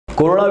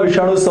Corona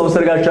विषाणू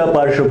संसर्गाच्या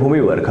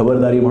पार्श्वभूमीवर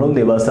खबरदारी म्हणून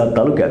नेवासा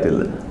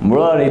तालुक्यातील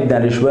मुळा आणि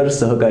ज्ञानेश्वर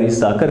सहकारी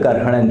साखर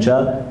कारखान्यांच्या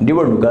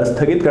निवडणुका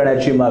स्थगित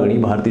करण्याची मागणी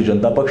भारतीय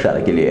जनता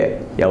पक्षाने केली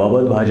आहे।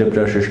 याबाबत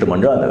भाजपच्या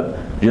शिष्टमंडळाने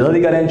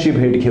जिल्हाधिकाऱ्यांची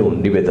भेट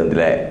घेऊन निवेदन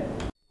दिले आहे।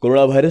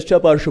 कोरोना व्हायरसच्या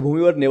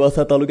पार्श्वभूमीवर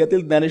नेवासा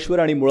तालुक्यातील ज्ञानेश्वर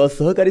आणि मुळा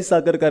सहकारी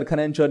साखर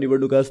कारखान्यांच्या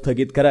निवडणुका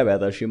स्थगित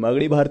कराव्यात अशी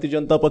मागणी भारतीय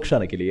जनता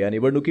पक्षाने केली। या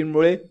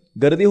निवडणुकीमुळे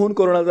गर्दी होऊन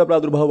कोरोनाचा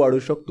प्रादुर्भाव वाढू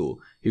शकतो,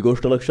 ही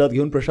गोष्ट लक्षात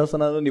घेऊन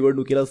प्रशासनाने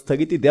निवडणुकीला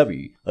स्थगिती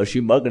द्यावी अशी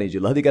मागणी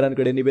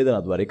जिल्हाधिकाऱ्यांकडे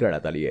निवेदनाद्वारे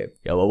करण्यात आली आहे।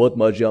 याबाबत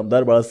माजी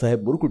आमदार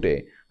बाळासाहेब बुरकुटे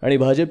आणि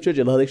भाजपचे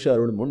जिल्हाध्यक्ष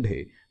अरुण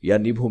मुंढे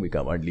यांनी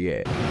भूमिका मांडली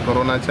आहे।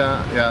 कोरोनाच्या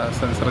या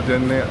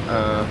संसर्गजन्य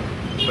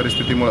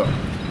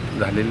परिस्थितीमुळे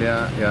झालेल्या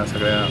या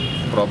सगळ्या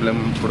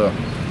प्रॉब्लेम पुढे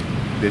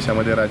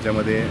देशामध्ये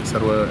राज्यामध्ये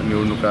सर्व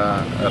निवडणुका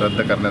रद्द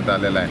करण्यात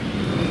आलेल्या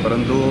आहे।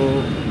 परंतु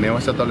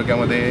नेवासा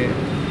तालुक्यामध्ये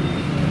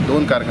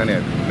 2 कारखाने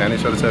आहेत,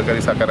 ज्ञानेश्वर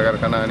सहकारी साखर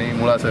कारखाना आणि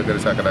मुळा सहकारी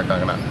साखर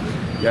कारखाना।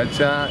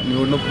 याच्या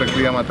निवडणूक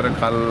प्रक्रिया मात्र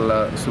काल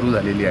सुरू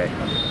झालेली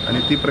आहे आणि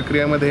ती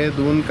प्रक्रियेमध्ये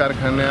 2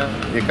 कारखान्या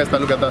एकाच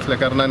तालुक्यात असल्या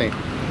कारणाने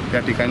त्या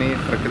ठिकाणी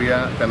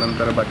प्रक्रिया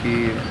त्यानंतर बाकी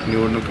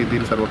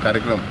निवडणुकीतील सर्व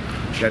कार्यक्रम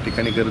या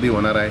ठिकाणी गर्दी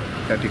होणार आहे।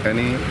 त्या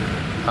ठिकाणी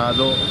हा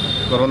जो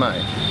कोरोना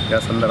आहे या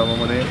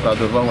संदर्भामध्ये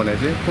प्रादुर्भाव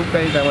होण्याचे खूप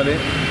काही त्यामध्ये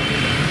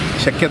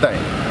शक्यता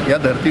आहे। या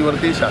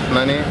धर्तीवरती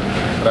शासनाने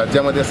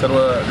राज्यामध्ये सर्व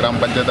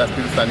ग्रामपंचायत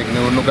असतील, स्थानिक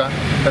निवडणुका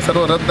या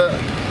सर्व रद्द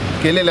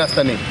केलेल्या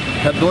असताना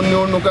ह्या 2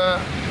 निवडणुका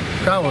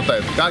का होत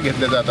आहेत, का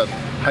घेतल्या जातात,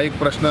 हा एक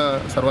प्रश्न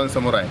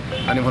सर्वांसमोर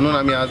आहे आणि म्हणून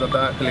आम्ही आज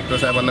आता कलेक्टर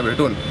साहेबांना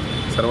भेटून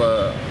सर्व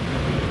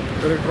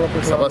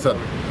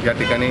सभासद या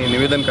ठिकाणी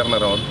निवेदन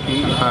करणार आहोत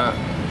की हा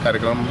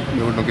कार्यक्रम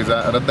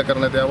निवडणुकीचा रद्द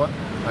करण्यात यावा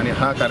आणि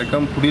हा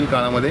कार्यक्रम पुढील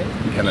काळामध्ये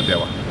घेण्यात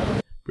यावा।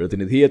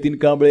 प्रतिनिधी यतीन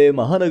कांबळे,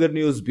 महानगर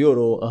न्यूज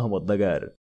ब्युरो, अहमदनगर।